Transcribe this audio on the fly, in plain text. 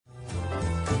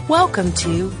Welcome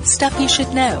to Stuff You Should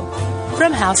Know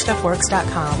from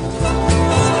HowStuffWorks.com.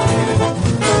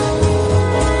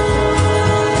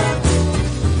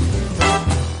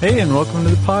 Hey, and welcome to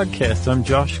the podcast. I'm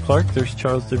Josh Clark. There's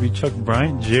Charles W. Chuck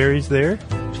Bryant. Jerry's there.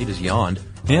 She just yawned.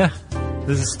 Yeah.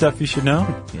 This is Stuff You Should Know.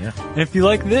 Yeah. And if you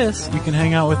like this, you can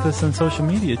hang out with us on social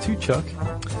media too, Chuck.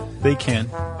 They can.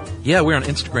 Yeah, we're on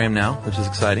Instagram now, which is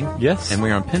exciting. Yes. And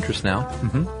we're on Pinterest now,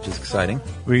 which is exciting.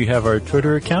 We have our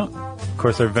Twitter account. Of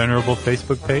course, our venerable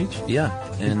Facebook page. Yeah.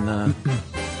 And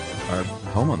our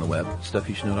home on the web,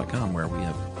 StuffYouShouldKnow.com, where we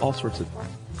have all sorts of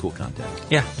cool content.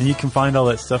 Yeah. And you can find all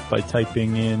that stuff by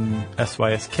typing in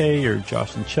SYSK or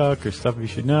Josh and Chuck or Stuff You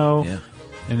Should Know. Yeah.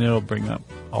 And it'll bring up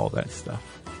all that stuff.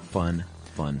 Fun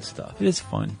stuff. It is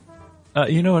fun.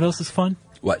 You know what else is fun?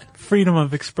 What? Freedom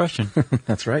of expression.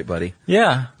 That's right, buddy.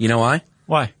 Yeah. You know why?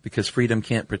 Why? Because freedom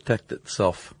can't protect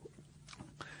itself.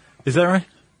 Is that right?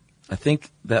 I think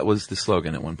that was the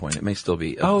slogan at one point. It may still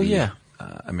be. Oh, yeah.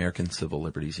 American Civil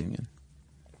Liberties Union.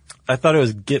 I thought it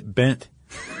was Get Bent.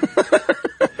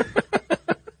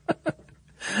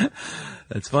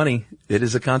 That's funny. It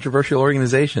is a controversial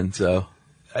organization, so.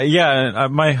 Yeah,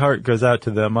 my heart goes out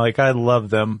to them. Like, I love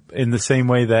them in the same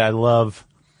way that I love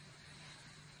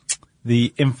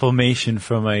the inflammation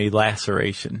from a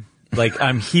laceration. Like,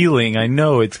 I'm healing. I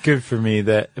know it's good for me,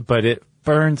 but it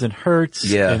burns and hurts.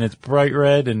 Yeah. And it's bright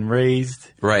red and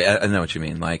raised. Right, I know what you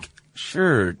mean. Like,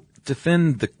 sure,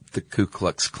 defend the Ku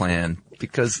Klux Klan,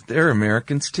 because they're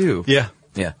Americans too. Yeah.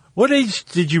 Yeah. What age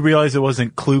did you realize it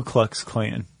wasn't Ku Klux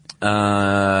Klan?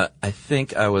 I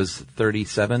think I was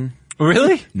 37.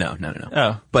 Really? No.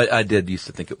 Oh. But I did used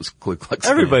to think it was Ku Klux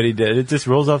Klan. Everybody did. It just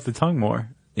rolls off the tongue more.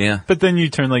 Yeah. But then you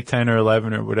turn like 10 or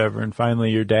 11 or whatever, and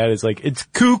finally your dad is like, it's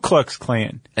Ku Klux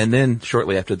Klan. And then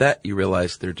shortly after that, you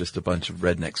realize they're just a bunch of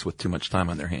rednecks with too much time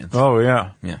on their hands. Oh,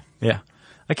 yeah. Yeah. Yeah.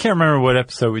 I can't remember what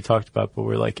episode we talked about, but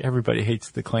we're like, everybody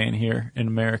hates the Klan here in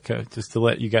America, just to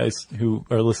let you guys who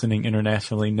are listening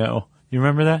internationally know. You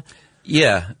remember that?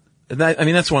 Yeah.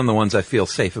 That's one of the ones I feel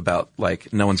safe about.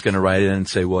 Like, no one's going to write in and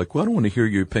say, well, I don't want to hear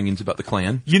your opinions about the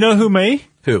Klan. You know who may?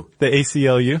 Who? The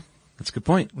ACLU. That's a good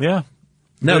point. Yeah.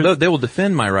 No, they will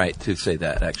defend my right to say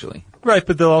that, actually. Right,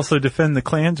 but they'll also defend the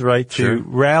Klan's right to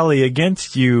rally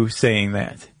against you saying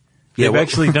that. They've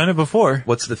actually done it before.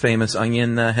 What's the famous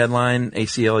Onion headline?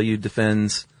 ACLU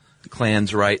defends the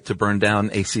Klan's right to burn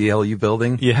down ACLU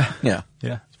building. Yeah. Yeah.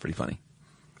 Yeah. It's pretty funny.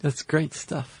 That's great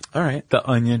stuff. All right. The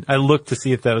Onion. I looked to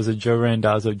see if that was a Joe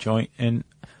Randazzo joint, and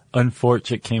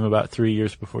unfortunately it came about 3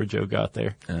 years before Joe got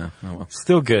there. Oh, well.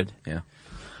 Still good. Yeah.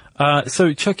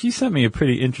 So, Chuck, you sent me a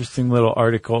pretty interesting little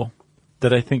article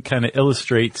that I think kind of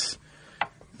illustrates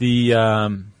the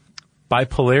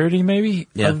bipolarity, maybe,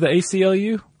 of the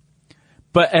ACLU.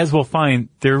 But as we'll find,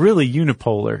 they're really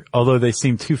unipolar, although they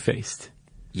seem two-faced.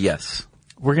 Yes.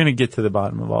 We're going to get to the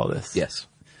bottom of all this. Yes.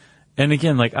 And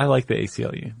again, like, I like the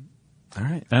ACLU. All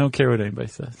right. I don't care what anybody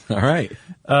says. All right.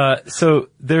 So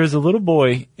there's a little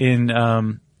boy in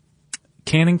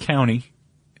Cannon County,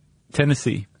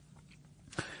 Tennessee,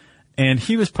 and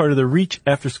he was part of the Reach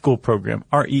After School program,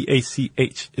 REACH.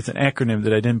 It's an acronym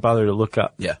that I didn't bother to look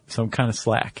up. Yeah. So I'm kind of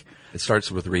slack. It starts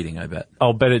with reading, I bet.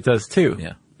 I'll bet it does too.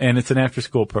 Yeah. And it's an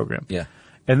after-school program. Yeah.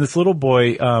 And this little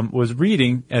boy was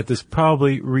reading at this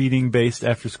probably reading-based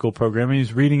after-school program, and he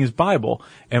was reading his Bible.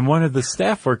 And one of the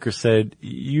staff workers said,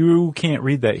 you can't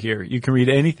read that here. You can read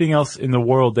anything else in the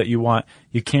world that you want.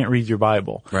 You can't read your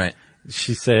Bible. Right.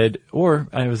 She said, or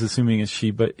I was assuming it's she,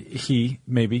 but he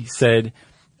maybe said,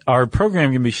 our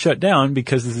program can be shut down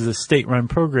because this is a state-run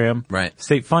program, right?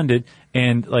 State-funded,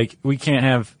 and like we can't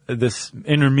have this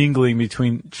intermingling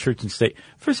between church and state.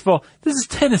 First of all, this is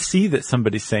Tennessee that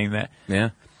somebody's saying that. Yeah.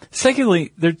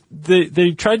 Secondly,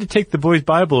 they tried to take the boy's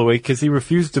Bible away because he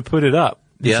refused to put it up.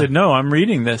 He said, "No, I'm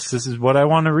reading this. This is what I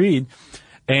want to read."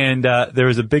 And there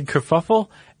was a big kerfuffle,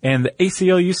 and the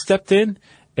ACLU stepped in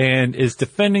and is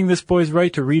defending this boy's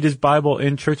right to read his Bible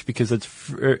in church because it's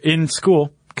in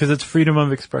school. Because it's freedom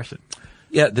of expression.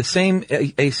 Yeah, the same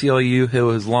ACLU who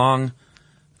has long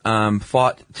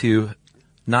fought to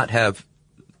not have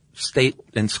state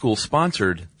and school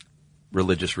sponsored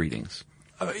religious readings.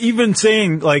 Even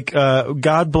saying like,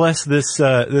 God bless this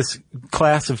this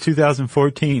class of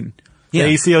 2014. Yeah.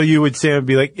 The ACLU would stand and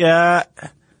be like, yeah,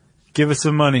 give us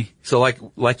some money. So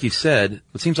like you said,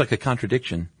 what seems like a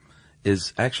contradiction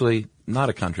is actually not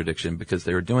a contradiction because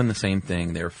they were doing the same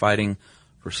thing. They were fighting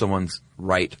for someone's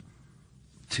right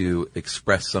to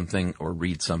express something or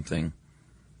read something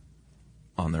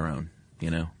on their own, you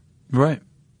know? Right.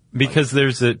 Because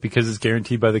because it's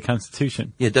guaranteed by the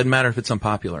Constitution. Yeah, it doesn't matter if it's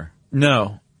unpopular.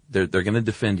 No. They're going to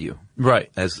defend you. Right.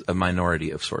 As a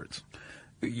minority of sorts.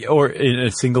 or in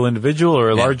a single individual or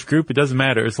a large group, it doesn't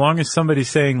matter. As long as somebody's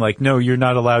saying, like, no, you're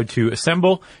not allowed to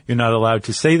assemble, you're not allowed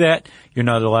to say that, you're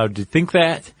not allowed to think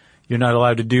that, you're not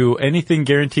allowed to do anything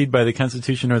guaranteed by the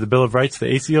Constitution or the Bill of Rights, the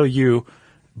ACLU,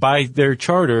 by their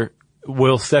charter,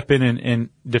 will step in and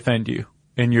defend you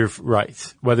and your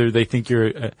rights, whether they think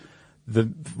you're the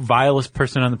vilest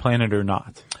person on the planet or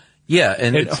not. Yeah,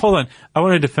 and hold on. I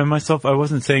want to defend myself. I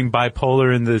wasn't saying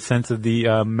bipolar in the sense of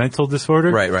the mental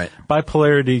disorder. Right.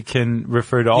 Bipolarity can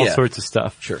refer to all sorts of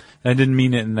stuff. Sure. I didn't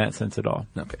mean it in that sense at all.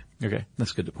 Okay.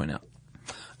 That's good to point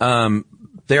out.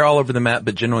 They're all over the map,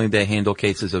 but generally they handle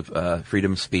cases of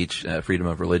freedom of speech, freedom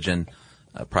of religion,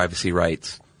 privacy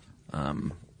rights.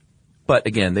 But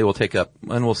again, they will take up,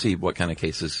 and we'll see what kind of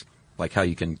cases, like how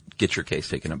you can get your case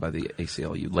taken up by the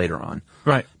ACLU later on.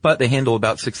 Right. But they handle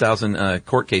about 6,000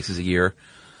 court cases a year.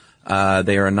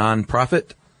 They are a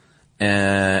non-profit.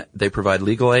 They provide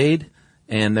legal aid,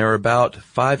 and there are about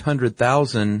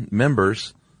 500,000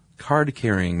 members,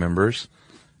 card-carrying members,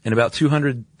 and about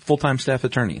 200 full-time staff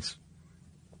attorneys.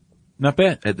 Not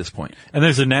bad. At this point. And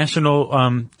there's a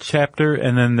national chapter,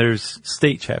 and then there's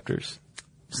state chapters.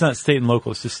 It's not state and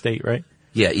local, it's just state, right?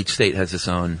 Yeah, each state has its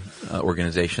own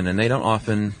organization, and they don't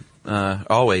often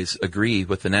always agree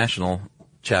with the national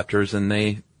chapters, and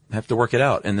they have to work it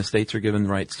out, and the states are given the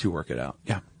rights to work it out.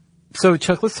 Yeah. So,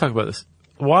 Chuck, let's talk about this.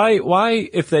 Why,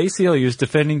 if the ACLU is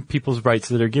defending people's rights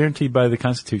that are guaranteed by the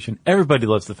Constitution, everybody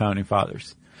loves the Founding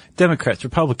Fathers. Democrats,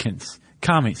 Republicans,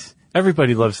 commies.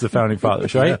 Everybody loves the Founding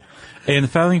Fathers, right? Yeah. And the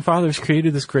Founding Fathers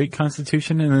created this great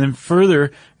Constitution and then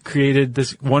further created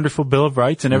this wonderful Bill of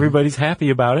Rights, and everybody's happy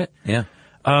about it. Yeah.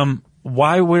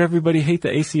 Why would everybody hate the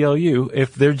ACLU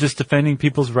if they're just defending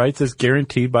people's rights as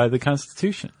guaranteed by the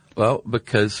Constitution? Well,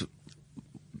 because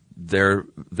their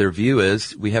view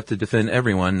is we have to defend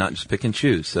everyone, not just pick and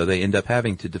choose. So they end up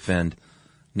having to defend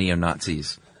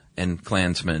neo-Nazis and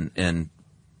Klansmen and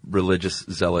religious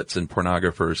zealots and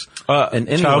pornographers. And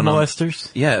child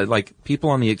molesters? Yeah, like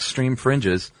people on the extreme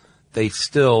fringes, they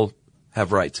still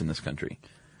have rights in this country.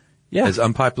 Yeah. As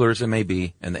unpopular as it may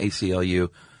be, and the ACLU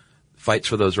fights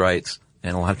for those rights,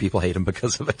 and a lot of people hate them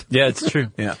because of it. Yeah, it's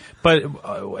true. Yeah. But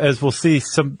as we'll see,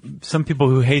 some people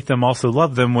who hate them also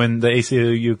love them when the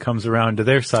ACLU comes around to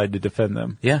their side to defend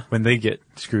them. Yeah. When they get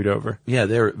screwed over. Yeah,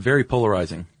 they're very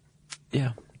polarizing.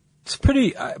 Yeah. It's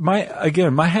pretty,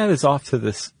 my hat is off to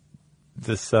this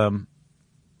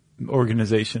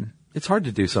organization. It's hard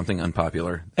to do something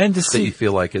unpopular. And to that see, you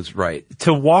feel like is right.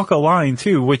 To walk a line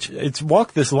too, which it's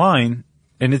walk this line,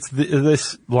 and it's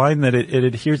this line that it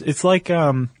adheres. It's like,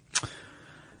 oh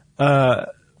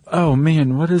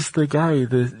man, what is the guy,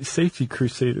 the safety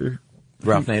crusader?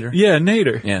 Ralph Nader? Yeah,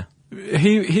 Nader. Yeah.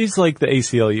 He's like the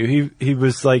ACLU. He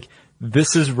was like,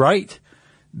 this is right.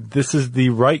 This is the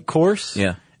right course.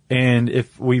 Yeah. And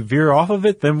if we veer off of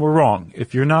it, then we're wrong.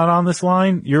 If you're not on this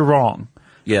line, you're wrong.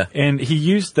 Yeah. And he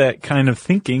used that kind of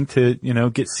thinking to,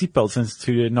 get seatbelts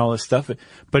instituted and all this stuff.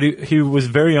 But he was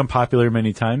very unpopular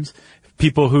many times.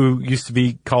 People who used to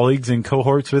be colleagues and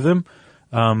cohorts with him,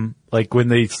 like when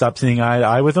they stopped seeing eye to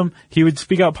eye with him, he would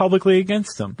speak out publicly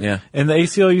against them. Yeah. And the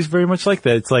ACLU is very much like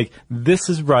that. It's like, this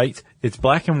is right. It's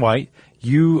black and white.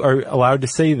 You are allowed to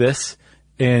say this.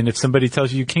 And if somebody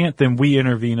tells you can't, then we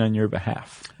intervene on your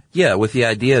behalf. Yeah, with the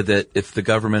idea that if the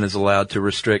government is allowed to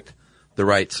restrict the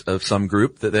rights of some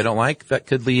group that they don't like, that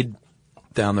could lead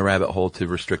down the rabbit hole to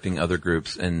restricting other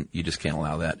groups, and you just can't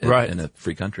allow that in a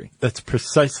free country. That's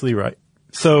precisely right.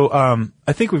 So,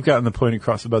 I think we've gotten the point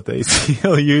across about the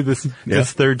ACLU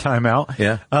this third time out.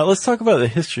 Yeah. Let's talk about the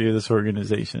history of this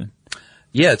organization.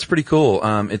 Yeah, it's pretty cool.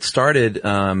 It started,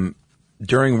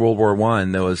 during World War I.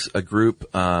 There was a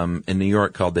group, in New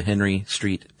York called the Henry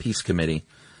Street Peace Committee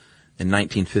in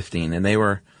 1915, and they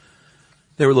were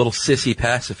little sissy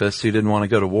pacifists who didn't want to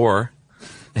go to war,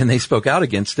 and they spoke out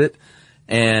against it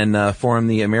and formed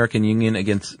the American Union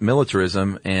Against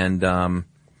Militarism. And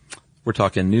we're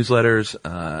talking newsletters,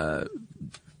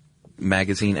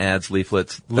 magazine ads,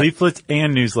 leaflets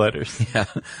and newsletters.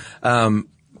 Yeah.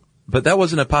 But that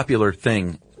wasn't a popular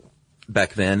thing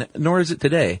back then, nor is it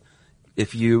today.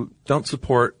 If you don't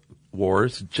support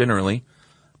wars, generally,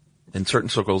 in certain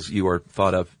circles, you are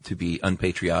thought of to be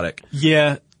unpatriotic.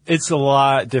 Yeah, it's a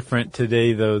lot different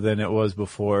today, though, than it was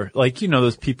before. Like,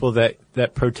 those people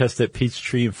that protest at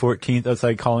Peachtree and 14th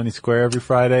outside Colony Square every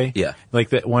Friday? Yeah. Like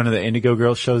that one of the Indigo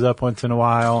girls shows up once in a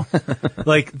while.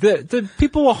 Like, the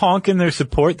people will honk in their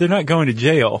support. They're not going to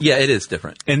jail. Yeah, it is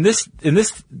different. In this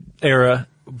era,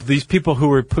 these people who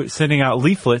were sending out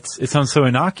leaflets, it sounds so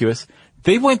innocuous,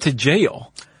 they went to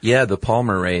jail. Yeah, the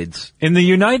Palmer raids. In the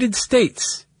United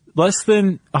States, less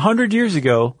than 100 years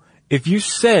ago, if you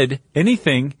said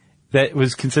anything that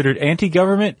was considered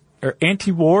anti-government or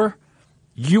anti-war,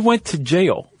 you went to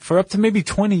jail for up to maybe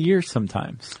 20 years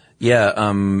sometimes. Yeah,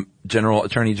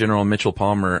 Attorney General Mitchell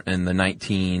Palmer in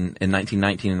 1919 and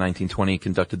 1920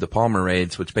 conducted the Palmer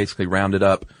raids, which basically rounded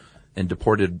up and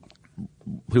deported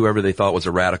whoever they thought was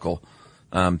a radical.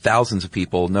 Thousands of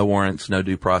people, no warrants, no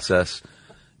due process.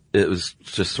 It was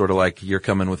just sort of like, you're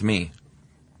coming with me.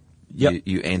 Yep.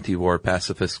 You anti-war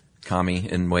pacifist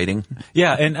commie in waiting.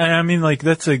 Yeah, and I mean, like,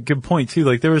 that's a good point too.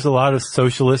 Like, there was a lot of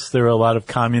socialists, there were a lot of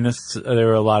communists, there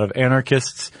were a lot of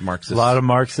anarchists, Marxists. A lot of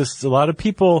Marxists, a lot of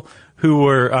people who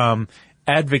were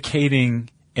advocating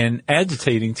and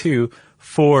agitating too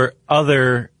for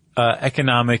other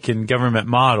economic and government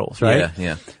models, right? Yeah,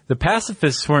 yeah. The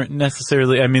pacifists weren't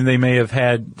necessarily, I mean, they may have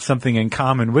had something in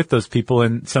common with those people,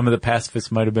 and some of the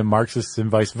pacifists might have been Marxists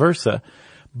and vice versa.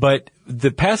 But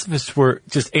the pacifists were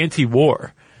just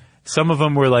anti-war. Some of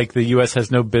them were like, the U.S.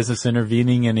 has no business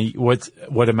intervening in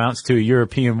what amounts to a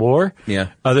European war. Yeah.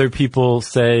 Other people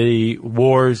say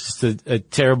war is just a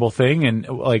terrible thing, and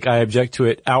like, I object to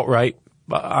it outright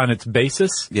on its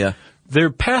basis. Yeah.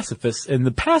 They're pacifists, and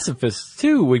the pacifists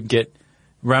too would get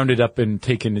rounded up and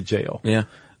taken to jail. Yeah.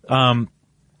 And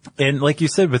like you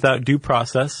said, without due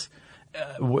process,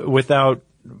 without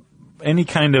any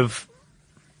kind of,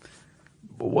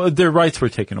 well, their rights were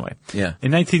taken away. Yeah.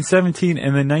 In 1917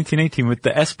 and then 1918 with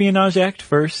the Espionage Act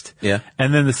first. Yeah.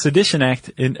 And then the Sedition Act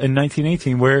in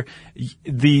 1918, where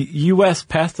the U.S.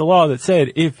 passed a law that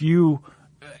said if you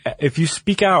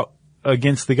speak out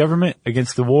against the government,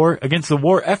 against the war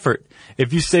effort,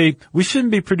 if you say, we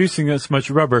shouldn't be producing this much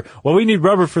rubber, well, we need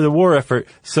rubber for the war effort,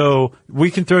 so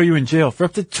we can throw you in jail for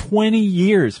up to 20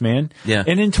 years, man. Yeah.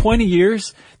 And in 20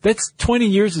 years, that's 20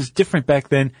 years is different back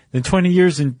then than 20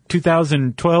 years in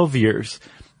 2012 years.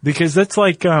 Because that's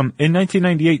like, in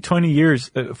 1998, 20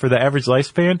 years for the average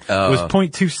lifespan was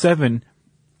 0.27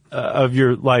 of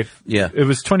your life. Yeah. It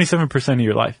was 27% of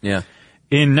your life. Yeah.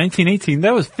 In 1918,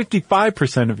 that was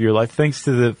 55% of your life thanks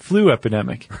to the flu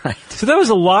epidemic. Right. So that was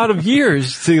a lot of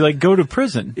years to like go to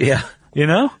prison. Yeah. You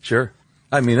know? Sure.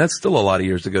 I mean, that's still a lot of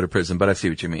years to go to prison, but I see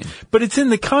what you mean. But it's in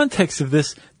the context of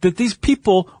this that these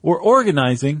people were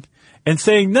organizing and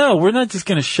saying, no, we're not just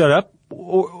going to shut up.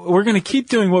 We're going to keep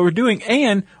doing what we're doing,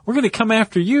 and we're going to come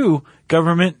after you,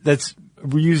 government that's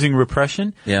using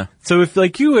repression. Yeah. So if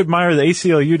like you admire the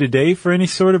ACLU today for any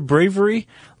sort of bravery,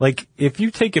 like if you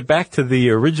take it back to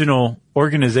the original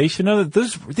organization of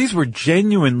it, these were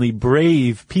genuinely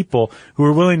brave people who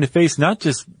were willing to face not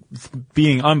just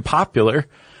being unpopular,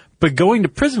 but going to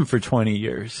prison for 20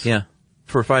 years. Yeah.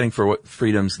 For fighting for what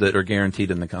freedoms that are guaranteed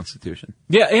in the Constitution.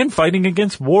 Yeah, and fighting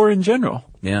against war in general.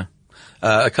 Yeah.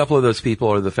 A couple of those people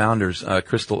are the founders,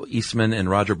 Crystal Eastman and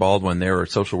Roger Baldwin. They were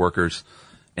social workers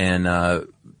and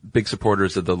big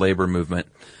supporters of the labor movement.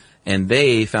 And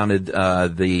they founded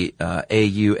the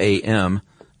AUAM,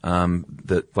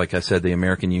 like I said, the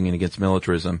American Union Against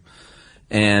Militarism.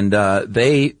 And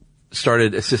they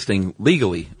started assisting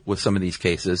legally with some of these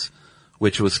cases,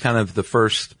 which was kind of the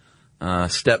first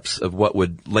steps of what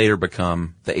would later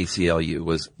become the ACLU,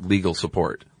 was legal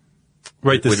support.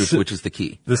 Right, which is the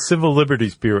key. The Civil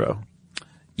Liberties Bureau.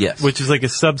 Yes. Which is like a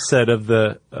subset of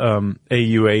the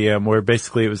AUAM, where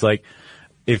basically it was like,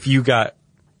 if you got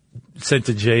sent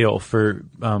to jail for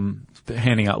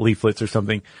handing out leaflets or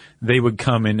something, they would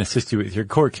come and assist you with your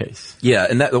court case. Yeah,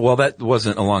 and that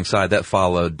wasn't alongside. That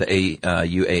followed the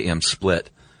AUAM split,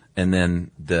 and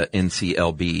then the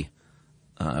NCLB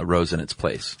rose in its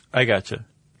place. I gotcha.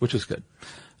 Which was good.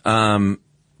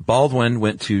 Baldwin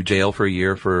went to jail for a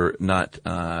year for not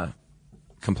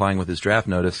complying with his draft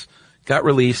notice, got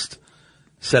released,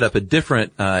 set up a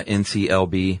different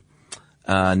NCLB,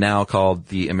 now called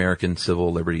the American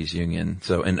Civil Liberties Union.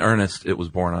 So in earnest, it was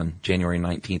born on January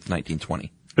 19th,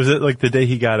 1920. Was it like the day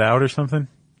he got out or something?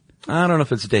 I don't know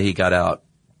if it's the day he got out,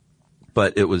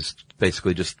 but it was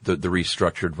basically just the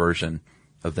restructured version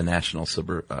of the National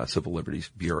Civil Liberties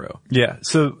Bureau. Yeah.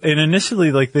 So, and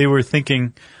initially, like, they were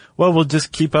thinking, well, we'll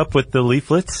just keep up with the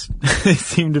leaflets. They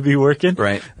seem to be working.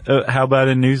 Right. How about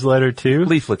a newsletter too?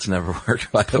 Leaflets never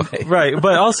work, by the way. Right.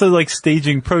 But also like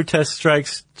staging protest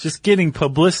strikes, just getting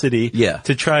publicity. Yeah.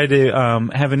 To try to,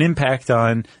 have an impact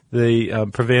on the,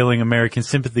 prevailing American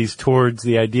sympathies towards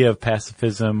the idea of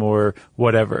pacifism or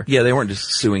whatever. Yeah, they weren't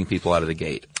just suing people out of the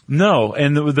gate. No,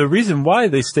 and the reason why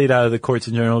they stayed out of the courts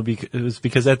in general was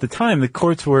because at the time the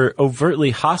courts were overtly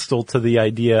hostile to the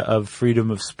idea of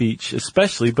freedom of speech,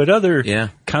 especially, but other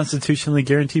constitutionally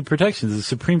guaranteed protections. The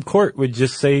Supreme Court would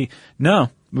just say, no,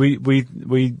 we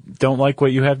don't like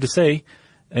what you have to say,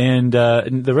 and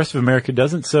the rest of America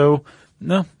doesn't, so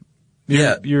no.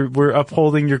 We're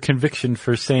upholding your conviction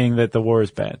for saying that the war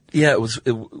is bad. Yeah, it was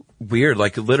weird.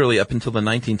 Like literally up until the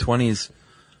 1920s,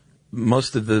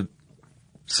 most of the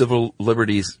civil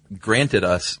liberties granted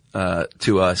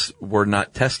to us were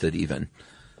not tested even,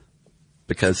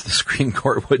 because the Supreme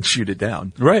Court would shoot it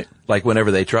down. Right. Like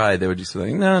whenever they tried, they would just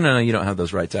say, no, you don't have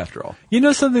those rights after all. You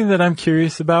know something that I'm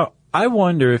curious about? I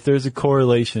wonder if there's a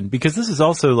correlation, because this is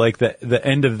also like the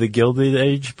end of the Gilded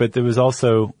Age, but there was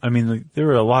also, there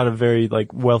were a lot of very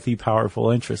like wealthy,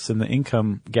 powerful interests, and the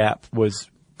income gap was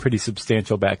pretty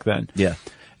substantial back then. Yeah.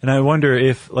 And I wonder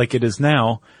if, like it is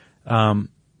now,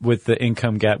 with the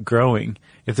income gap growing,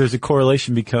 if there's a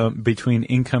correlation between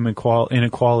income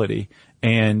inequality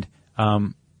and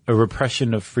a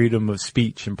repression of freedom of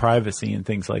speech and privacy and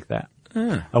things like that.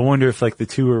 I wonder if like the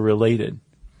two are related.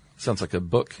 Sounds like a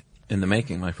book in the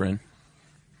making, my friend.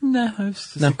 No,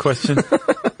 it's just a question.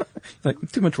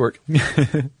 Like, too much work.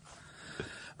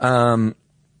 All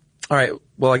right.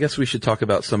 Well, I guess we should talk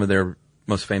about some of their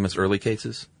most famous early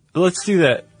cases. Let's do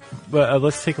that. But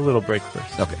let's take a little break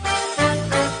first. Okay.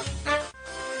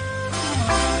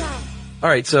 All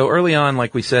right. So early on,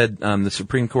 like we said, the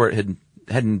Supreme Court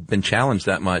hadn't been challenged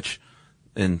that much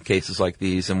in cases like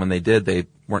these, and when they did, they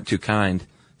weren't too kind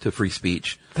to free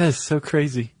speech. That is so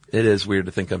crazy. It is weird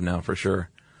to think of now, for sure.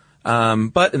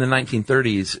 But in the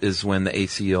 1930s is when the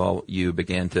ACLU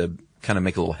began to kind of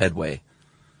make a little headway,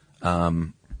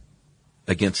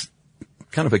 against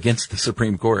the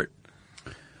Supreme Court.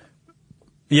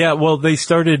 Yeah, well, they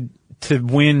started to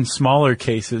win smaller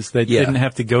cases that didn't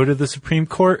have to go to the Supreme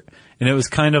Court, and it was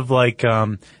kind of like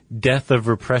death of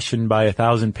repression by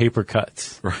 1,000 paper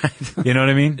cuts. Right. You know what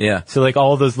I mean? Yeah. So like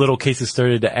all those little cases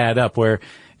started to add up, where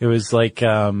it was like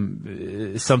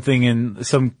something in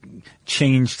some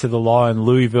change to the law in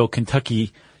Louisville,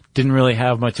 Kentucky didn't really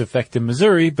have much effect in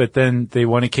Missouri, but then they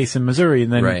won a case in Missouri,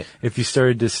 and then if you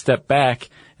started to step back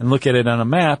and look at it on a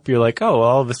map, you're like, oh, well,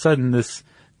 all of a sudden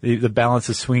the balance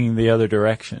is swinging the other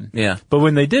direction. Yeah. But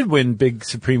when they did win big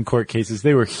Supreme Court cases,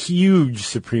 they were huge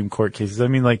Supreme Court cases. I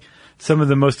mean, like some of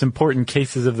the most important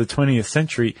cases of the 20th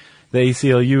century, the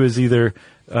ACLU has either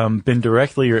been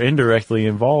directly or indirectly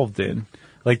involved in.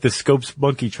 Like the Scopes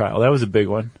monkey trial, that was a big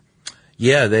one.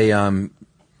 Yeah, they and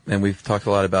we've talked a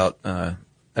lot about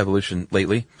evolution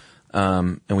lately,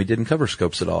 and we didn't cover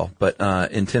Scopes at all. But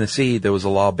in Tennessee, there was a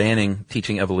law banning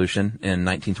teaching evolution in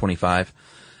 1925,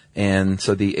 and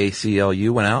so the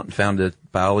ACLU went out and found a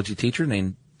biology teacher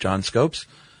named John Scopes,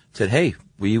 said, "Hey,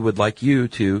 we would like you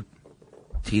to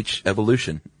teach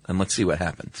evolution, and let's see what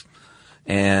happens."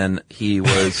 And he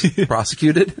was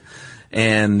prosecuted.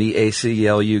 And the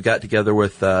ACLU got together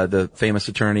with the famous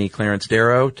attorney Clarence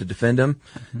Darrow to defend him,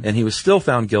 and he was still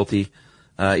found guilty,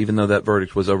 even though that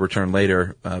verdict was overturned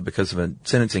later because of a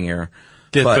sentencing error.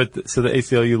 Yeah, so the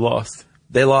ACLU lost.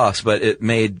 They lost, but it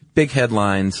made big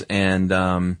headlines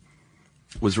and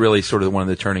was really sort of one of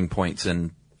the turning points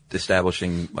in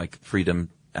establishing like freedom,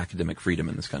 academic freedom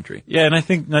in this country. Yeah, and I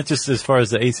think not just as far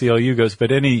as the ACLU goes,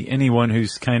 but anyone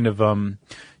who's kind of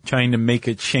trying to make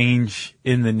a change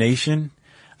in the nation.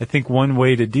 I think one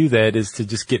way to do that is to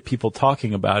just get people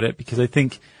talking about it, because I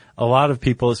think a lot of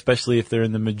people, especially if they're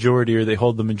in the majority or they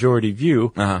hold the majority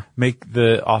view, make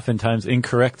the oftentimes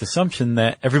incorrect assumption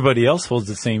that everybody else holds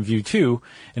the same view too.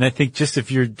 And I think just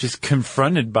if you're just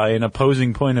confronted by an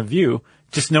opposing point of view,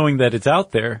 just knowing that it's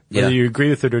out there, whether you agree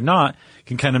with it or not,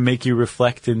 can kind of make you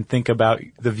reflect and think about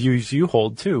the views you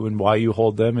hold too, and why you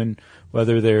hold them, and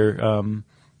whether they're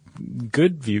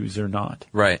good views or not.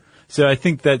 Right. So I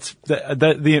think that's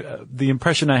the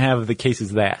impression I have of the case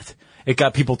is that it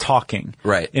got people talking.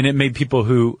 Right. And it made people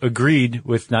who agreed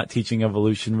with not teaching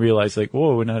evolution realize, like,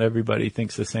 whoa, not everybody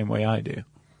thinks the same way I do.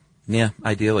 Yeah,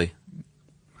 ideally.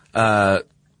 So,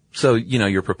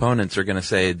 your proponents are going to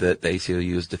say that the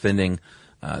ACLU is defending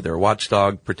their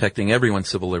watchdog, protecting everyone's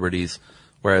civil liberties,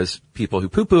 whereas people who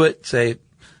poo-poo it say,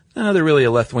 no, they're really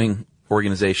a left-wing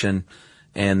organization,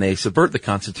 and they subvert the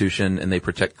Constitution, and they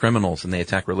protect criminals, and they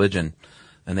attack religion,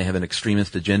 and they have an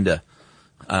extremist agenda.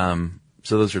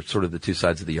 So those are sort of the two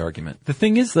sides of the argument. The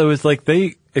thing is, though, is like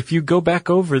if you go back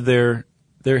over their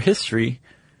history,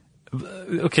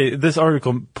 okay, this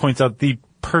article points out the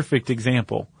perfect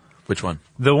example. Which one?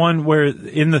 The one where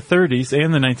in the 30s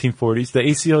and the 1940s, the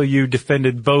ACLU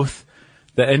defended both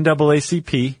the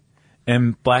NAACP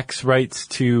and blacks' rights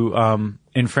to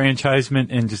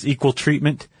enfranchisement and just equal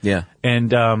treatment. Yeah. And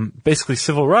basically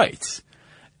civil rights.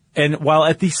 And while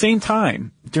at the same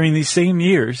time, during these same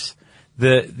years,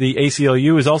 the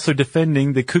ACLU is also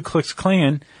defending the Ku Klux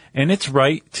Klan and its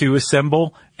right to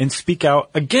assemble and speak out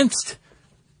against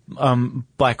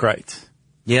black rights.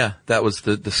 Yeah, that was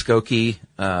the Skokie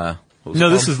No,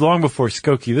 this is long before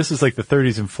Skokie. This is like the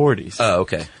 30s and 40s. Oh,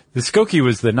 okay. The Skokie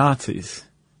was the Nazis.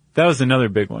 That was another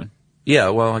big one. Yeah,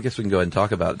 well, I guess we can go ahead and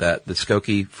talk about that. The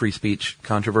Skokie free speech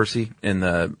controversy in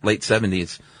the late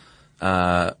 70s.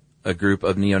 A group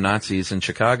of neo-Nazis in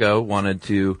Chicago wanted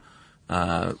to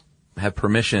have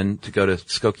permission to go to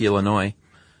Skokie, Illinois,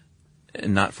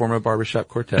 and not form a barbershop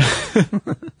quartet,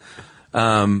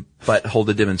 but hold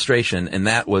a demonstration. And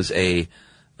that was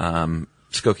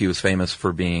Skokie was famous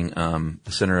for being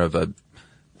the center of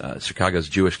Chicago's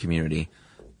Jewish community.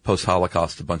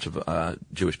 Post-Holocaust, a bunch of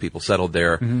Jewish people settled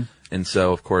there. Mm-hmm. And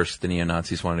so, of course, the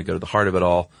neo-Nazis wanted to go to the heart of it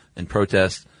all and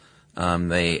protest.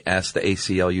 They asked the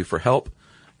ACLU for help,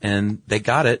 and they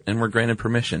got it and were granted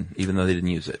permission, even though they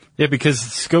didn't use it. Yeah,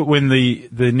 because when the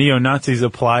neo-Nazis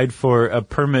applied for a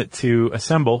permit to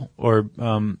assemble or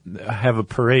have a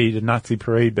parade, a Nazi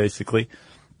parade, basically,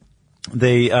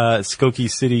 Skokie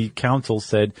City Council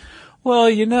said, well,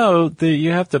 you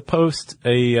have to post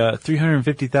a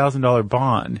 $350,000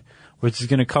 bond, which is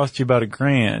going to cost you about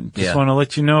 $1,000. Just want to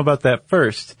let you know about that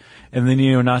first. And the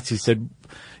neo-Nazis said,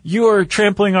 you are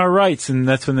trampling our rights. And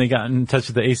that's when they got in touch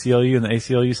with the ACLU, and the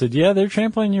ACLU said, yeah, they're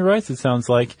trampling your rights, it sounds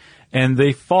like. And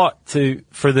they fought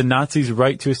for the Nazis'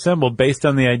 right to assemble based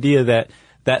on the idea that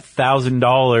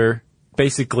 $1,000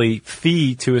 basically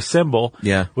fee to assemble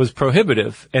was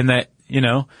prohibitive, and that,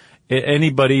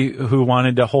 anybody who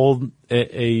wanted to hold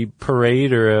a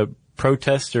parade or a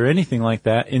protest or anything like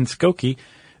that in Skokie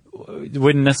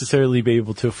wouldn't necessarily be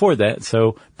able to afford that.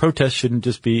 So protests shouldn't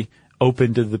just be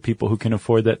open to the people who can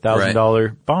afford that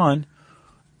 $1,000 bond.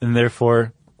 And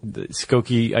therefore,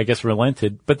 Skokie, I guess,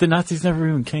 relented. But the Nazis never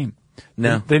even came.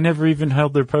 No. They never even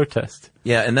held their protest.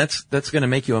 Yeah, and that's going to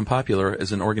make you unpopular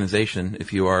as an organization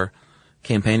if you are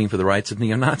campaigning for the rights of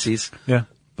neo-Nazis. Yeah.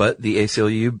 But the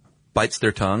ACLU bites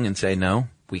their tongue and say, no,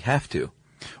 we have to.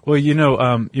 Well, you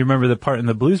remember the part in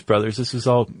the Blues Brothers. This was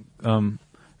all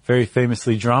very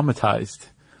famously dramatized.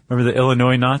 Remember the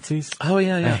Illinois Nazis? Oh,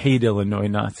 yeah. I hate Illinois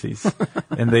Nazis.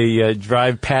 And they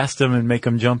drive past them and make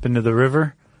them jump into the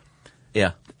river.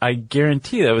 Yeah. I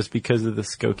guarantee that was because of the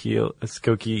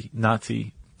Skokie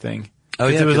Nazi thing. Oh,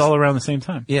 yeah. It was all around the same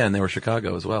time. Yeah, and they were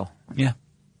Chicago as well. Yeah.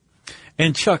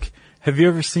 And Chuck, have you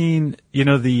ever seen,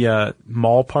 the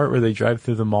mall part where they drive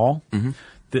through the mall? Mm-hmm.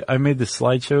 I made this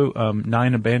slideshow,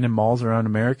 9 abandoned malls around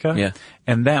America. Yeah.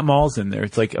 And that mall's in there.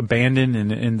 It's like abandoned and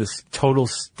in this total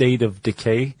state of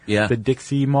decay. Yeah. The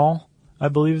Dixie Mall, I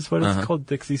believe is what it's called,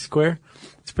 Dixie Square.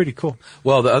 It's pretty cool.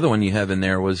 Well, the other one you have in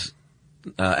there was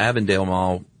Avondale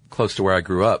Mall, close to where I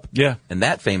grew up. Yeah. And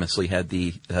that famously had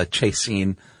the chase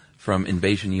scene from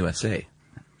Invasion USA.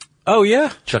 Oh,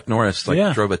 yeah? Chuck Norris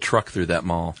drove a truck through that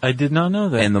mall. I did not know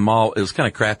that. And the mall, it was kind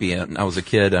of crappy. And I was a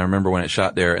kid. I remember when it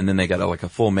shot there. And then they got a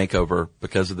full makeover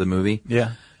because of the movie.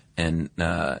 Yeah. And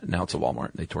now it's a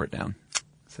Walmart. They tore it down.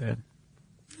 Sad.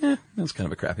 Yeah, it was kind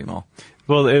of a crappy mall.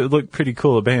 Well, it looked pretty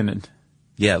cool abandoned.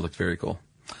 Yeah, it looked very cool.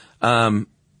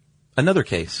 Another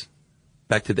case.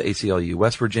 Back to the ACLU.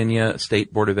 West Virginia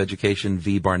State Board of Education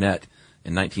v. Barnett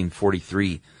in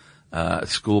 1943. A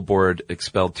school board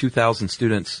expelled 2,000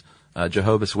 students,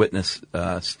 Jehovah's Witness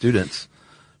students,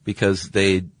 because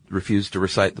they refused to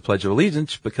recite the Pledge of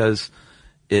Allegiance because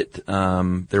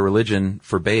their religion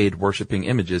forbade worshiping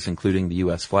images, including the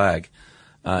U.S. flag.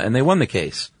 And they won the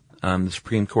case. The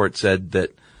Supreme Court said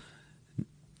that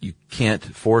you can't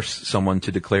force someone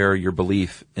to declare your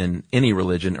belief in any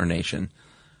religion or nation,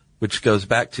 which goes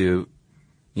back to,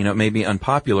 it may be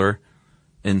unpopular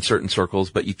in certain circles,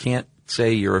 but you can't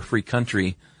say you're a free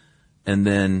country and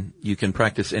then you can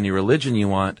practice any religion you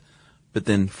want, but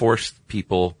then force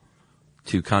people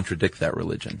to contradict that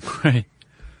religion. Right.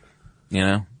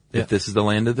 If this is the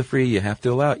land of the free, you have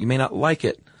to allow it. You may not like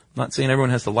it. I'm not saying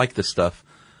everyone has to like this stuff,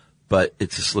 but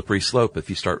it's a slippery slope if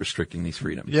you start restricting these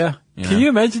freedoms. Yeah. Can you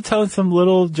imagine telling some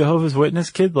little Jehovah's Witness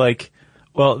kid,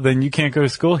 well, then you can't go to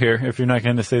school here if you're not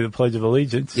going to say the Pledge of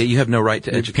Allegiance. Yeah, you have no right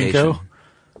to education.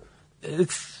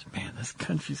 Man, this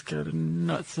country's got a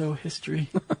nutso history.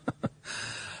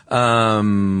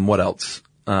 What else?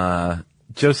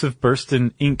 Joseph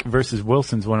Burston, Inc. versus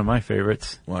Wilson's one of my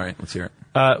favorites. All right, let's hear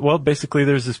it. Well, basically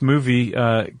there's this movie,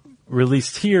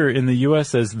 released here in the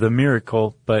U.S. as The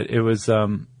Miracle, but it was,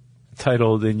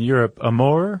 titled in Europe,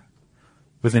 Amore,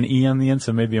 with an E on the end,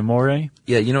 so maybe Amore.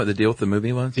 Yeah, you know what the deal with the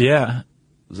movie was? Yeah.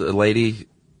 It was a lady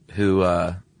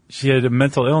who, she had a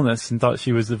mental illness and thought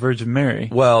she was the Virgin Mary.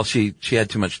 Well, she had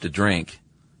too much to drink.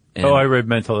 And, I read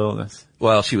mental illness.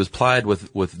 Well, she was plied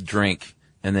with drink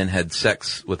and then had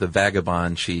sex with a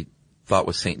vagabond she thought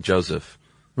was St. Joseph.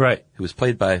 Right. Who was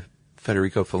played by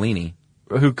Federico Fellini.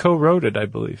 Who co-wrote it, I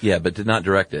believe. Yeah, but did not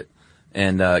direct it.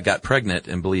 and got pregnant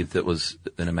and believed it was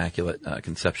an immaculate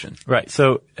conception. Right.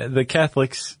 So the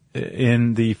Catholics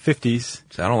in the 50s.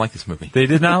 So I don't like this movie. They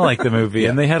did not like the movie,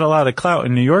 and they had a lot of clout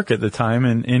in New York at the time.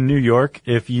 And in New York,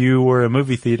 if you were a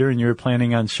movie theater and you were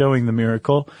planning on showing the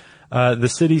miracle, the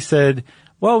city said,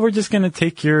 well, we're just going to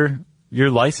take your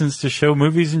license to show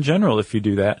movies in general if you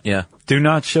do that. Yeah. Do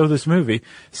not show this movie.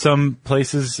 Some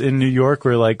places in New York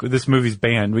were like, this movie's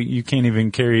banned. You can't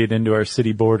even carry it into our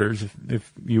city borders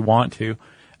if you want to.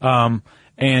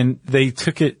 And they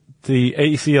took it, the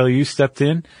ACLU stepped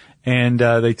in, and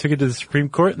they took it to the Supreme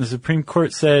Court, and the Supreme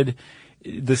Court said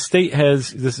the state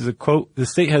has, this is a quote, the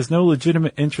state has no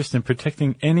legitimate interest in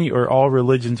protecting any or all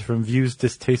religions from views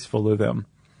distasteful to them.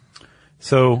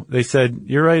 So they said,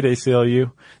 you're right,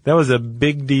 ACLU. That was a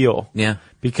big deal. Yeah.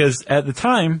 Because at the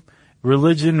time,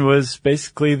 religion was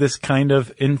basically this kind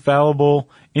of infallible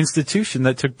institution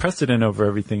that took precedent over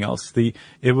everything else.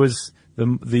 It was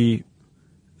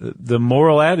the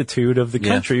moral attitude of the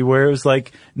country, where it was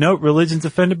like, no, religion's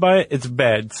offended by it, it's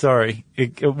bad. Sorry.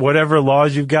 Whatever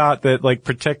laws you've got that like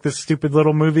protect this stupid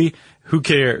little movie, who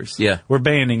cares? Yeah. We're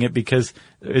banning it because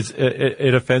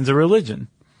it offends a religion.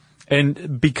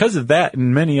 And because of that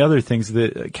and many other things,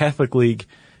 the Catholic League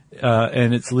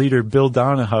and its leader Bill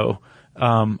Donahoe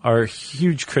are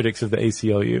huge critics of the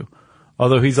ACLU.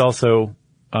 Although he's also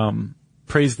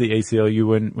praised the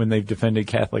ACLU when they've defended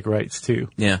Catholic rights too.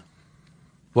 Yeah.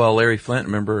 Well, Larry Flint,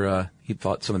 remember, he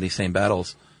fought some of these same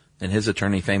battles, and his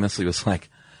attorney famously was like,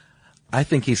 I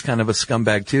think he's kind of a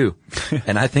scumbag too.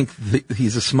 And I think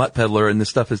he's a smut peddler and this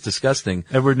stuff is disgusting.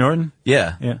 Edward Norton?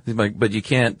 Yeah. Yeah. He's like, but you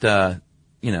can't,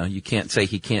 you can't say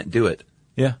he can't do it.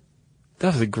 Yeah. That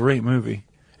was a great movie.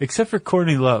 Except for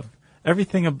Courtney Love.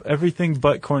 Everything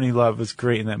but Courtney Love was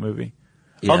great in that movie.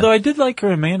 Yeah. Although I did like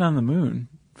her in Man on the Moon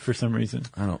for some reason.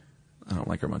 I don't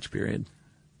like her much, period.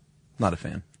 Not a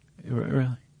fan. Really?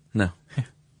 No.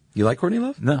 You like Courtney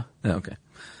Love? No. Oh, okay.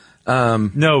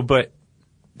 No, but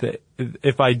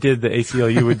if I did, the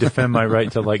ACLU would defend my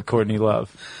right to like Courtney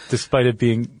Love, despite it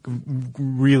being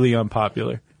really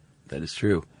unpopular. That is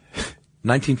true.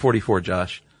 1944,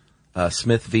 Josh.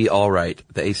 Smith v. Allwright.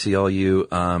 The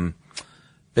ACLU,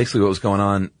 basically what was going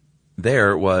on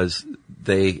there was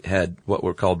they had what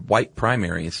were called white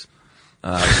primaries,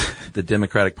 the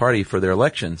Democratic Party, for their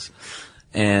elections.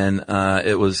 And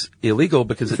it was illegal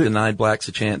because it denied blacks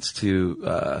a chance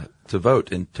to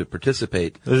vote and to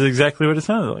participate. That's exactly what it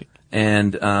sounded like.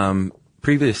 And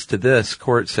previous to this,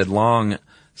 courts had long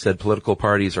said political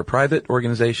parties are private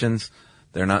organizations.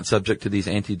 They're not subject to these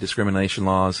anti-discrimination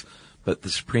laws. But the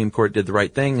Supreme Court did the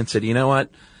right thing and said, you know what?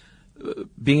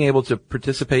 Being able to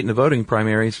participate in the voting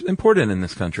primary is important in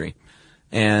this country.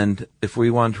 And if we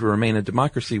want to remain a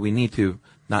democracy, we need to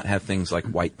not have things like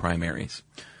white primaries.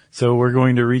 So we're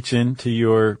going to reach into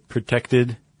your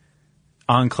protected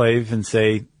enclave and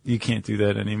say, you can't do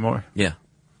that anymore. Yeah.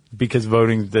 Because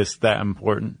voting's that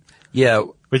important. Yeah.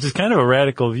 Which is kind of a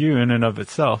radical view in and of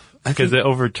itself. Because it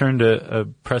overturned a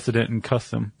precedent and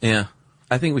custom. Yeah.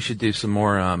 I think we should do some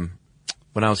more,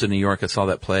 when I was in New York, I saw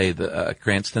that play,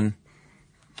 Cranston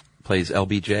plays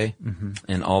LBJ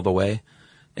in All the Way.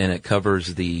 And it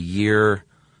covers the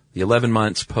 11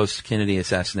 months post-Kennedy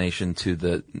assassination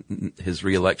to his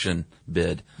re-election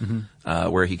bid,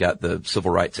 where he got the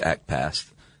Civil Rights Act passed.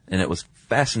 And it was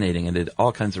fascinating and did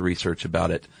all kinds of research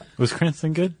about it. Was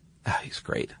Cranston good? He's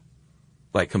great.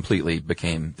 Like, completely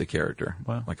became the character.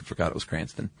 Wow. Like, I forgot it was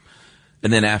Cranston.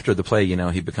 And then after the play,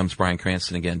 he becomes Bryan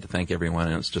Cranston again to thank everyone.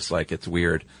 And it's just like, it's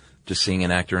weird just seeing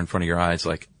an actor in front of your eyes,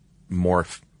 like,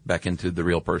 morph back into the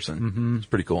real person. It's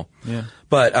pretty cool. Yeah.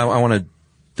 But I want to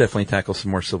definitely tackle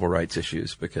some more civil rights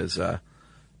issues because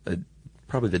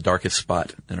probably the darkest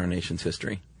spot in our nation's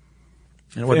history.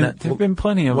 And there have been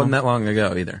plenty of them. Wasn't that long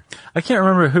ago either. I can't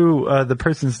remember who the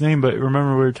person's name, but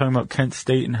remember we were talking about Kent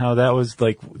State and how that was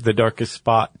like the darkest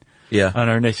spot on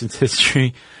our nation's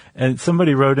history. And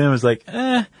somebody wrote in and was like,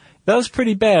 that was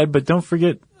pretty bad, but don't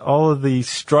forget all of the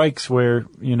strikes where,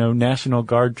 National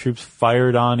Guard troops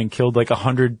fired on and killed like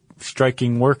 100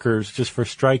 striking workers just for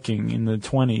striking in the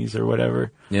 1920s or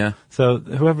whatever. Yeah. So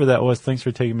whoever that was, thanks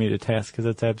for taking me to task because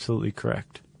that's absolutely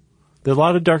correct. There are a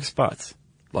lot of dark spots.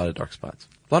 A lot of dark spots.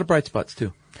 A lot of bright spots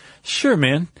too. Sure,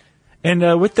 man.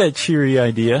 And with that cheery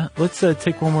idea, let's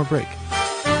take one more break.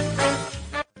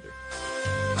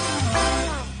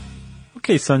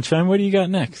 Okay, Sunshine, what do you got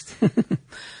next?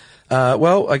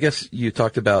 Well, I guess you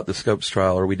talked about the Scopes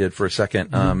trial, or we did for a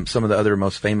second. Some of the other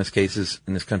most famous cases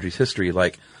in this country's history,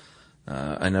 like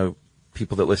I know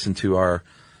people that listen to our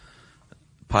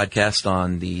podcast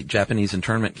on the Japanese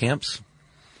internment camps.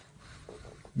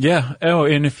 Yeah. Oh,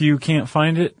 and if you can't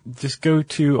find it, just go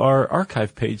to our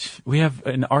archive page. We have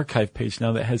an archive page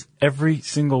now that has every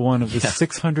single one of the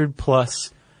 600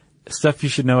 plus Stuff You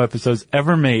Should Know episodes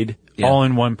ever made, all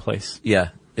in one place. Yeah.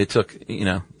 It took,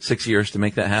 6 years to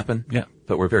make that happen. Yeah.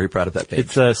 But we're very proud of that page.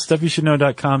 It's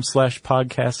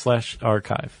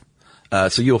stuffyoushouldknow.com/podcast/archive.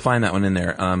 So you'll find that one in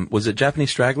there. Was it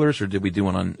Japanese stragglers, or did we do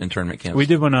one on internment camps? We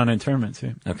did one on internment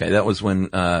too. Okay. That was when,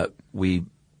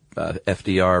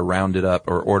 FDR rounded up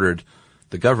or ordered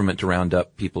the government to round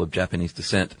up people of Japanese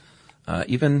descent,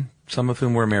 even some of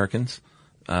whom were Americans.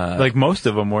 Like most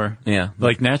of them were. Yeah.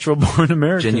 Like natural born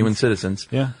Americans. Genuine citizens.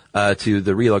 Yeah. To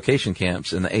the relocation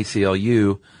camps, and the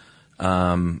ACLU,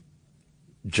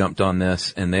 jumped on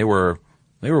this, and they were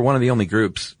one of the only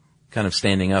groups kind of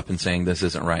standing up and saying this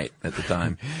isn't right at the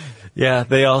time. Yeah.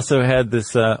 They also had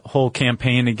this, whole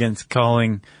campaign against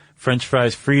calling French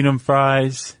fries freedom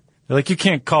fries. They're like, you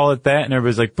can't call it that. And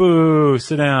everybody's like, boo,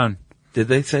 sit down. Did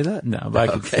they say that? No, but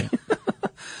I could say it.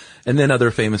 And then other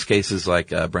famous cases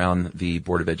like Brown v.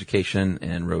 Board of Education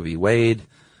and Roe v. Wade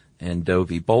and Doe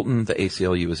v. Bolton. The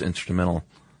ACLU was instrumental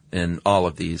in all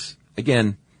of these.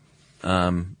 Again,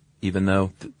 even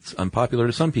though it's unpopular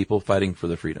to some people, fighting for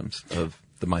the freedoms of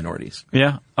the minorities.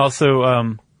 Yeah.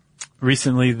 Also,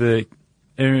 recently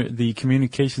the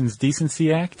Communications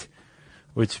Decency Act,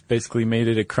 which basically made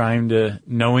it a crime to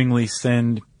knowingly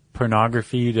send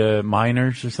pornography to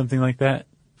minors or something like that,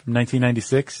 from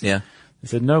 1996. Yeah. They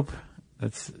said, nope,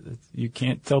 that's you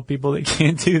can't tell people they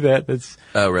can't do that. That's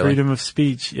freedom of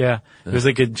speech. Yeah. It was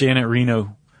like a Janet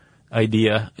Reno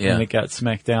idea, and it got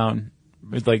smacked down.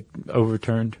 It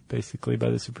overturned basically by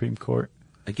the Supreme Court.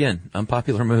 Again,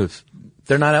 unpopular moves.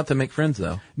 They're not out to make friends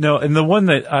though. No, and the one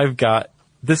that I've got,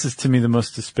 this is to me the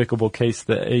most despicable case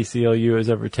that ACLU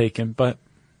has ever taken, but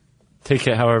take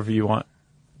it however you want.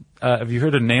 Have you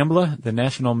heard of NAMBLA, the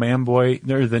National Man-Boy,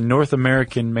 or the North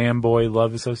American Man-Boy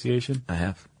Love Association? I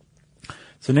have.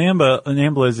 So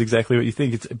NAMBLA is exactly what you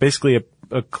think. It's basically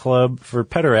a club for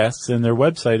pederasts, and their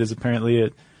website is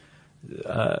apparently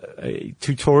a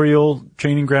tutorial,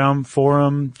 training ground,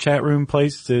 forum, chat room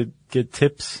place to get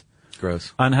tips.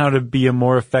 Gross. On how to be a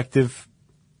more effective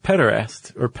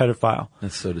pederast or pedophile.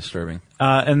 That's so disturbing.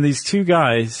 And these two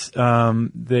guys,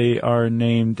 they are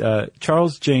named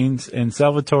Charles Janes and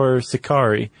Salvatore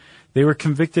Sicari. They were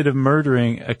convicted of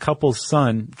murdering a couple's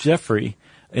son, Jeffrey,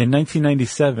 in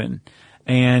 1997.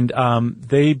 And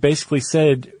they basically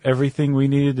said everything we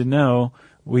needed to know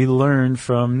we learned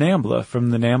from NAMBLA,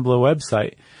 from the NAMBLA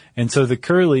website. And so the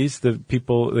Curleys,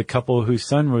 the couple whose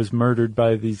son was murdered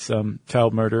by these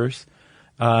child murderers,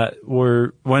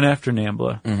 went after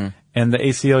NAMBLA. Mm-hmm. And the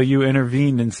ACLU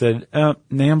intervened and said,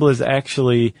 NAMBLA is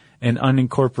actually an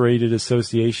unincorporated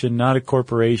association, not a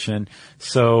corporation,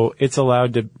 so it's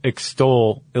allowed to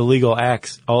extol illegal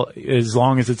acts as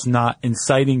long as it's not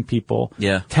inciting people,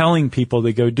 telling people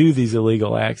to go do these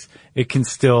illegal acts. It can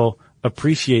still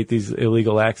appreciate these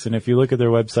illegal acts, and if you look at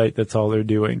their website, that's all they're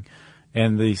doing.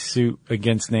 And the suit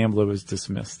against NAMBLA was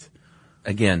dismissed.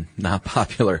 Again, not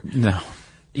popular. No.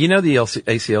 The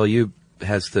ACLU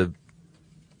has to,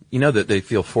 that they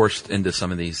feel forced into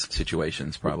some of these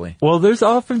situations, probably. Well, there's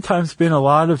oftentimes been a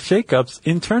lot of shakeups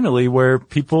internally where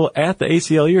people at the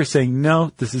ACLU are saying,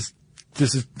 no, this is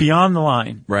beyond the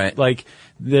line. Right. Like,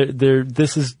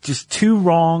 this is just too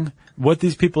wrong. What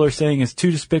these people are saying is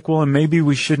too despicable, and maybe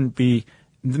they shouldn't be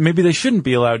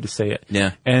allowed to say it.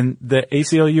 Yeah. And the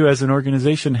ACLU as an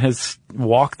organization has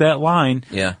walked that line.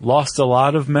 Yeah. Lost a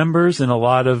lot of members and a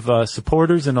lot of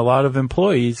supporters and a lot of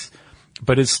employees,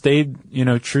 but it's stayed,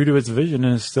 true to its vision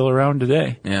and is still around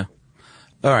today. Yeah.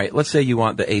 All right. Let's say you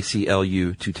want the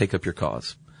ACLU to take up your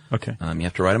cause. Okay. You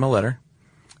have to write them a letter.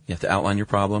 You have to outline your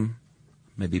problem,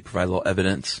 maybe provide a little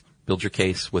evidence, build your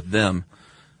case with them.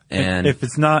 And if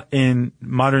it's not in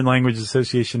Modern Language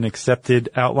Association accepted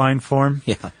outline form,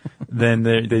 then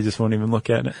they just won't even look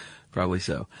at it. Probably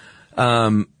so.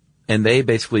 And they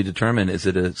basically determine, is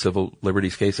it a civil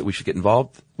liberties case that we should get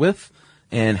involved with?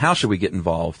 And how should we get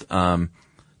involved?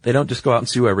 They don't just go out and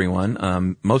sue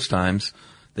everyone. Most times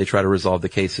they try to resolve the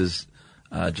cases,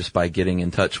 just by getting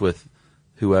in touch with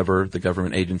whoever, the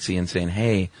government agency, and saying,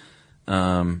 hey,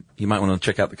 you might want to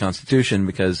check out the Constitution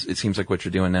because it seems like what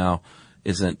you're doing now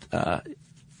isn't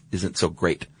so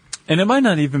great. And it might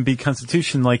not even be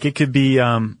Constitution. Like, it could be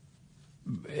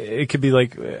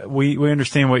like, we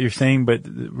understand what you're saying, but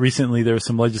recently there was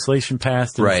some legislation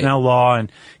passed and it's now law,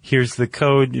 and here's the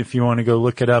code if you want to go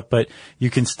look it up, but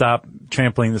you can stop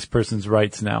trampling this person's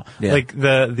rights now. Yeah. Like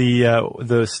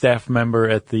the staff member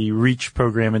at the REACH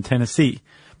program in Tennessee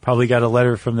probably got a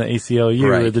letter from the ACLU,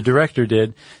 or the director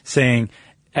did, saying,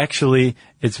 actually,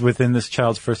 it's within this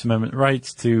child's First Amendment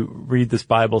rights to read this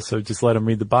Bible, so just let him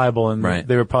read the Bible. And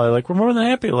they were probably like, we're more than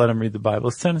happy to let him read the Bible.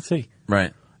 It's Tennessee.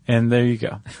 Right. And there you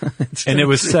go. And it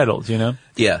was settled,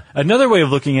 Yeah. Another way of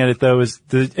looking at it, though, is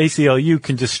the ACLU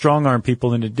can just strong-arm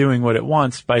people into doing what it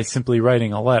wants by simply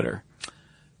writing a letter.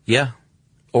 Yeah.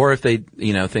 Or if they,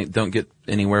 don't get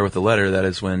anywhere with the letter, that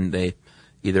is when they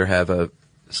either have a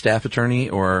staff attorney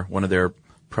or one of their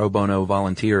pro bono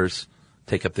volunteers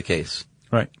take up the case.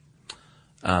 Right.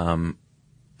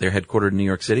 They're headquartered in New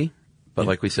York City, but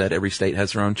like we said, every state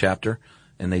has their own chapter,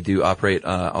 and they do operate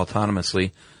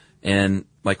autonomously. And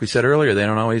like we said earlier, they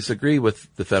don't always agree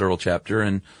with the federal chapter,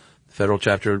 and the federal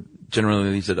chapter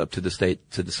generally leaves it up to the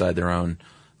state to decide their own,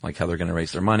 like how they're going to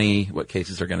raise their money, what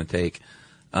cases they're going to take.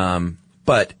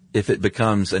 But if it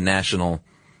becomes a national,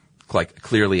 like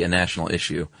clearly a national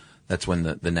issue, that's when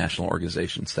the national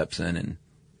organization steps in and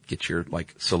gets your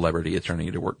like celebrity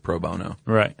attorney to work pro bono.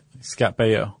 Right. Scott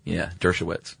Baio. Yeah.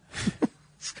 Dershowitz.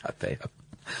 Scott Baio.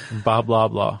 Bob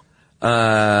Loblaw.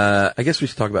 I guess we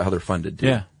should talk about how they're funded too.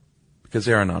 Yeah. Because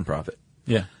they are a nonprofit.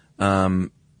 Yeah.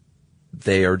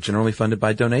 They are generally funded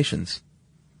by donations.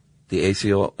 The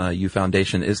ACLU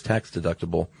Foundation is tax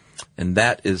deductible, and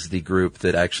that is the group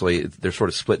that actually, they're sort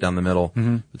of split down the middle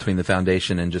between the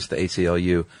foundation and just the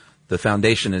ACLU. The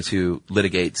foundation is who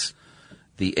litigates.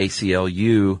 The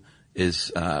ACLU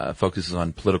is focuses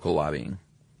on political lobbying,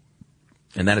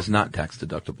 and that is not tax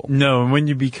deductible. No, and when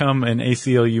you become an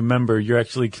ACLU member, you're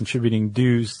actually contributing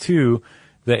dues to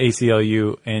the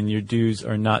ACLU, and your dues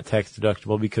are not tax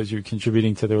deductible because you're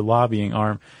contributing to their lobbying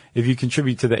arm. If you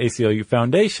contribute to the ACLU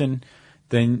Foundation,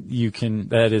 then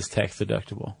that is tax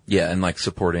deductible. Yeah, and like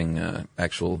supporting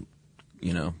actual,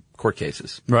 court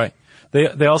cases. Right.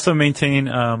 They also maintain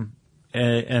an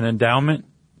endowment,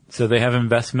 so they have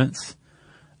investments.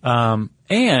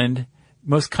 And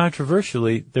most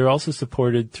controversially, they're also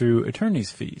supported through attorney's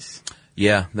fees.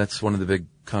 Yeah, that's one of the big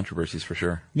controversies for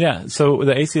sure. Yeah, so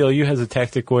the ACLU has a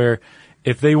tactic where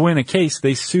if they win a case,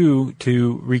 they sue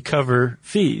to recover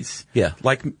fees. Yeah,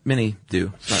 like many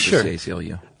do. It's not just the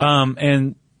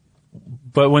ACLU.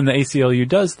 But when the ACLU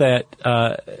does that,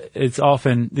 it's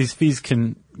often, these fees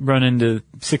can run into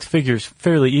six figures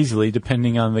fairly easily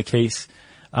depending on the case.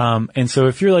 And so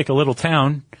if you're like a little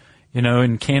town,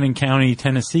 in Cannon County,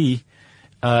 Tennessee,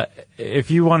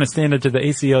 if you want to stand up to the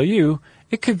ACLU,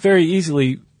 it could very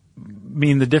easily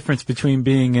mean the difference between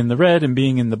being in the red and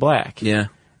being in the black. Yeah.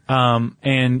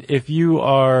 And if you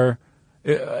are,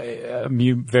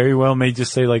 you very well may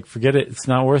just say, like, forget it, it's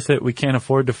not worth it, we can't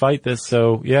afford to fight this,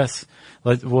 so yes,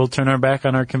 we'll turn our back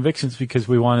on our convictions because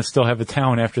we want to still have a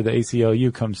town after the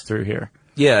ACLU comes through here.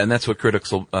 Yeah, and that's what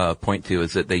critics will point to,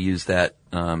 is that they use that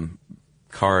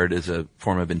card as a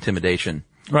form of intimidation.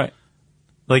 Right.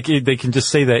 Like, they can just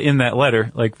say that in that letter.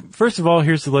 Like, first of all,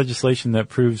 here's the legislation that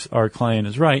proves our client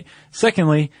is right.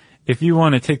 Secondly, if you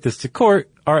want to take this to court,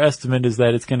 our estimate is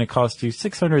that it's going to cost you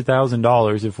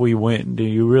 $600,000 if we win. Do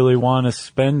you really want to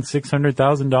spend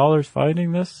 $600,000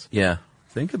 fighting this? Yeah.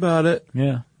 Think about it.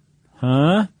 Yeah.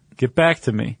 Huh? Get back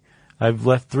to me. I've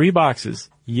left 3 boxes.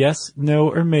 Yes, no,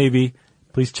 or maybe.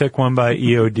 Please check one by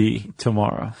EOD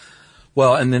tomorrow.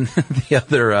 Well, and then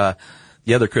the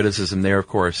other criticism there, of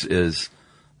course, is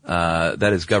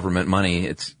that is government money.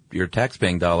 It's your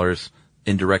taxpaying dollars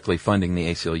indirectly funding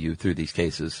the ACLU through these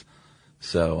cases.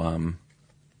 So,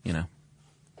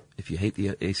 if you hate the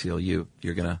ACLU,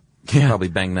 you're going to probably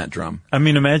bang that drum. I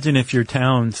mean, imagine if your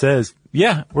town says,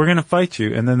 yeah, we're going to fight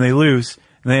you, and then they lose,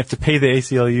 and they have to pay the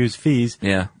ACLU's fees.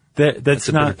 Yeah. That's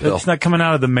not coming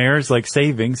out of the mayor's like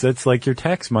savings. That's like your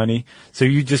tax money. So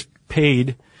you just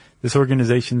paid this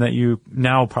organization that you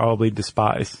now probably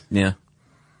despise. Yeah.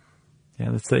 Yeah,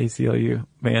 that's the ACLU.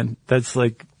 Man, that's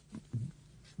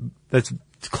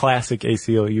classic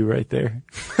ACLU right there.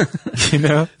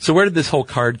 So where did this whole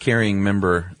card-carrying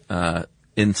member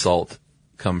insult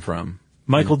come from?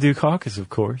 Michael Dukakis, of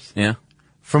course. Yeah.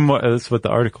 From that's what the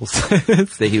article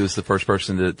says. That he was the first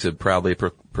person to proudly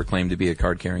proclaim to be a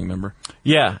card-carrying member?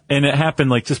 Yeah, and it happened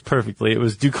like just perfectly. It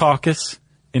was Dukakis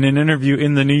in an interview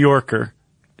in The New Yorker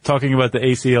talking about the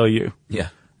ACLU. Yeah.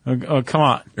 Oh, come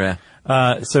on. Yeah.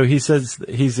 So he says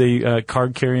he's a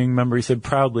card-carrying member. He said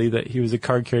proudly that he was a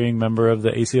card-carrying member of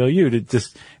the ACLU to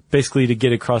just basically to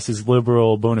get across his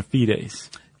liberal bona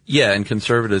fides. Yeah, and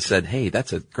conservatives said, hey,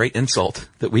 that's a great insult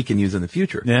that we can use in the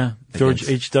future. Yeah, George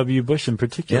H.W. Bush in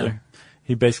particular. Yeah.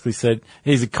 He basically said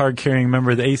he's a card-carrying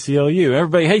member of the ACLU.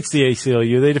 Everybody hates the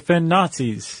ACLU. They defend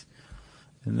Nazis.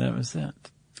 And that was that.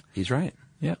 He's right.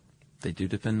 Yeah. They do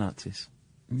defend Nazis.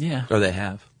 Yeah. Or they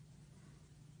have.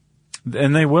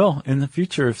 And they will in the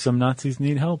future if some Nazis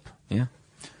need help. Yeah.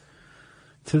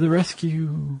 To the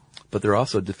rescue. But they're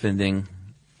also defending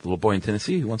the little boy in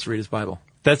Tennessee who wants to read his Bible.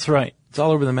 That's right. It's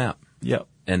all over the map. Yep.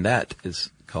 And that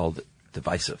is called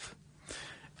divisive.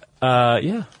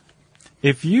 Yeah.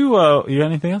 If you got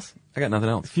anything else? I got nothing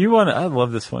else. If you want to, I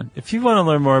love this one. If you want to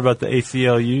learn more about the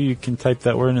ACLU, you can type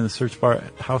that word in the search bar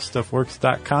at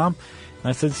howstuffworks.com. And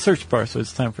I said search bar, so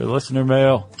it's time for listener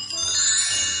mail.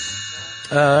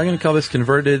 I'm going to call this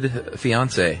Converted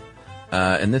Fiance.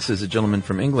 And this is a gentleman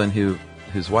from England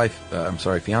whose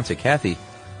fiance Kathy,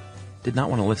 did not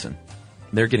want to listen.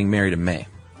 They're getting married in May.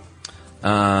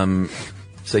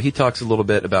 So he talks a little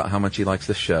bit about how much he likes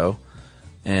the show,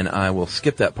 and I will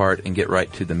skip that part and get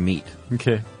right to the meat.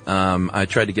 Okay. I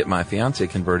tried to get my fiance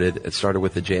converted. It started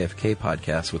with the JFK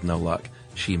podcast with no luck.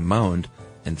 She moaned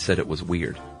and said it was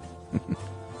weird.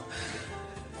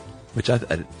 Which I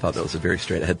thought that was a very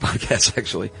straight-ahead podcast,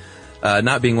 actually.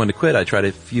 Not being one to quit, I tried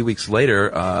a few weeks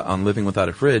later on Living Without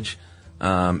a Fridge.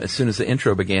 As soon as the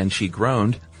intro began, she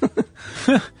groaned.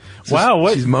 So wow,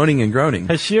 she's moaning and groaning.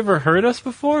 Has she ever heard us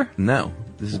before? No,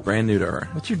 this is brand new to her.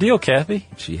 What's your deal, Kathy?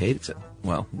 She hates it.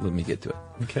 Well, let me get to it.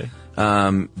 Okay.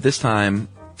 This time,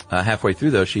 halfway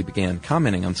through though, she began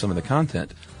commenting on some of the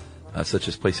content, such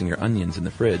as placing your onions in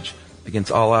the fridge.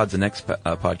 Against all odds, the next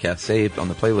podcast saved on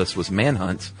the playlist was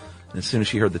Manhunts. And as soon as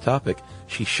she heard the topic,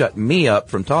 she shut me up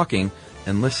from talking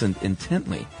and listened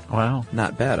intently. Wow.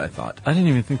 Not bad, I thought. I didn't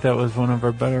even think that was one of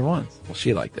our better ones. Well,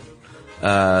 she liked it.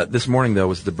 This morning, though,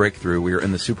 was the breakthrough. We were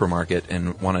in the supermarket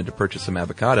and wanted to purchase some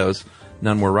avocados.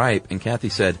 None were ripe, and Kathy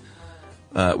said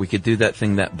we could do that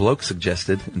thing that bloke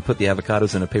suggested and put the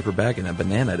avocados in a paper bag and a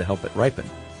banana to help it ripen.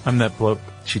 I'm that bloke.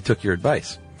 She took your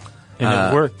advice.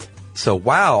 And it worked. So,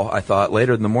 wow, I thought.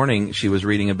 Later in the morning, she was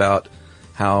reading about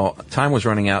how time was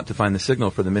running out to find the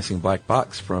signal for the missing black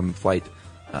box from Flight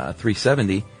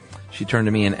 370. She turned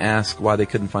to me and asked why they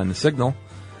couldn't find the signal.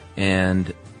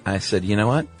 And I said, you know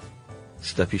what?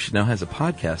 Stuff You Should Know has a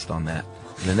podcast on that.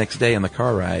 And the next day on the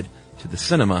car ride to the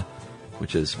cinema,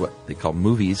 which is what they call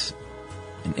movies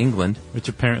in England. Which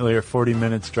apparently are 40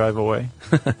 minutes drive away.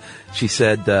 She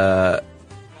said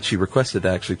she requested to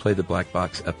actually play the Black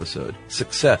Box episode.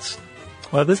 Success.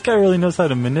 Well, this guy really knows how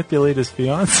to manipulate his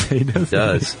fiancé, doesn't he?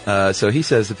 Does. So he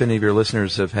says if any of your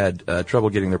listeners have had trouble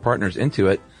getting their partners into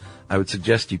it, I would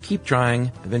suggest you keep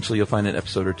trying. Eventually you'll find an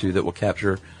episode or two that will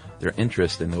capture their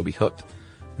interest and they'll be hooked.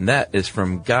 And that is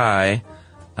from Guy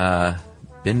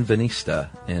Benvenista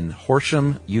in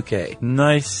Horsham, UK.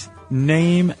 Nice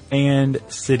name and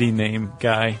city name,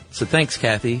 Guy. So thanks,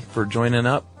 Kathy, for joining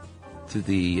up to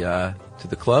the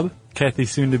club. Kathy,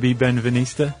 soon to be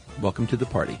Benvenista. Welcome to the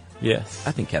party. Yes.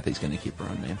 I think Kathy's going to keep her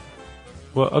own name.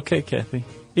 Well, okay, Kathy.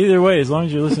 Either way, as long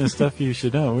as you're listening to Stuff You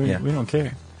Should Know, we don't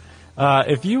care.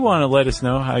 If you want to let us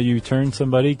know how you turned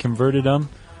somebody, converted them,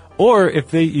 or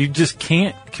if you just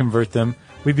can't convert them,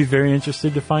 we'd be very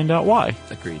interested to find out why.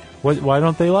 Agreed. Why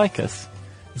don't they like us?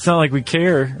 It's not like we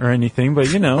care or anything, but,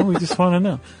 we just want to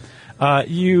know.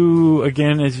 You,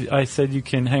 again, as I said, you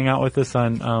can hang out with us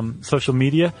on social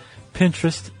media,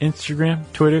 Pinterest, Instagram,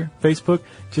 Twitter, Facebook.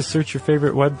 Just search your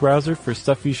favorite web browser for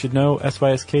Stuff You Should Know,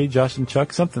 SYSK, Josh and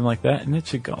Chuck, something like that, and it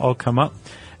should all come up.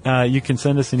 You can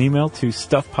send us an email to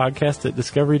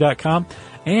stuffpodcast@discovery.com.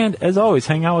 And, as always,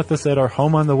 hang out with us at our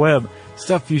home on the web,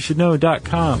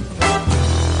 stuffyoushouldknow.com.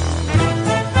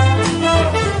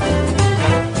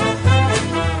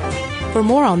 For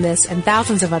more on this and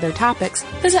thousands of other topics,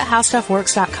 visit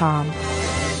howstuffworks.com.